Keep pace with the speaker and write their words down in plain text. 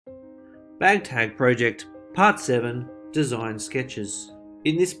Bag Tag Project, Part 7, Design Sketches.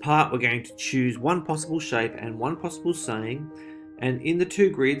 In this part we're going to choose one possible shape and one possible saying, and in the two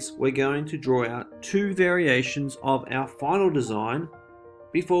grids we're going to draw out two variations of our final design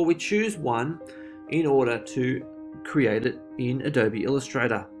before we choose one in order to create it in Adobe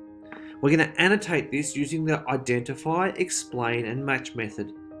Illustrator. We're going to annotate this using the Identify, Explain and Match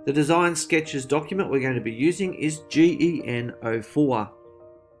method. The Design Sketches document we're going to be using is GEN04.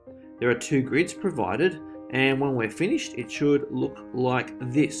 There are two grids provided, and when we're finished it should look like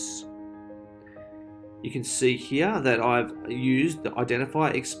this. You can see here that I've used the Identify,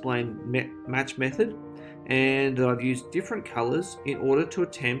 Explain, Match method, and I've used different colors in order to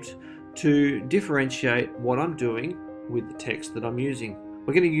attempt to differentiate what I'm doing with the text that I'm using.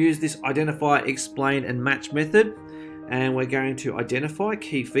 We're going to use this Identify, Explain and Match method, and we're going to identify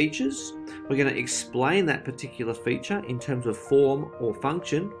key features. We're going to explain that particular feature in terms of form or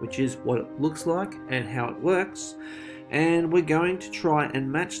function, which is what it looks like and how it works, and we're going to try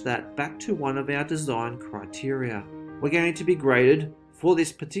and match that back to one of our design criteria. We're going to be graded for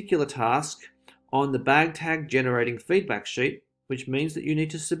this particular task on the Bag Tag Generating Feedback sheet, which means that you need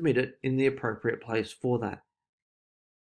to submit it in the appropriate place for that.